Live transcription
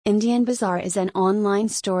Indian Bazaar is an online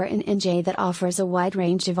store in India that offers a wide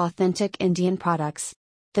range of authentic Indian products.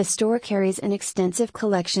 The store carries an extensive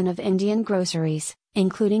collection of Indian groceries,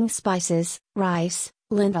 including spices, rice,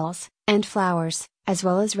 lentils, and flours, as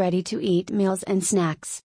well as ready-to-eat meals and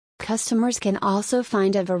snacks. Customers can also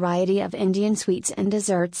find a variety of Indian sweets and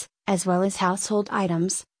desserts, as well as household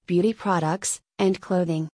items, beauty products, and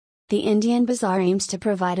clothing. The Indian Bazaar aims to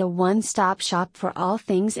provide a one-stop shop for all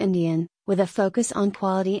things Indian, with a focus on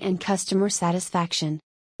quality and customer satisfaction.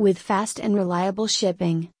 With fast and reliable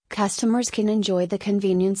shipping, customers can enjoy the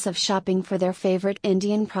convenience of shopping for their favorite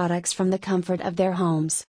Indian products from the comfort of their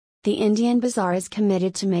homes. The Indian Bazaar is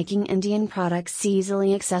committed to making Indian products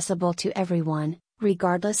easily accessible to everyone,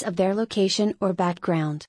 regardless of their location or background.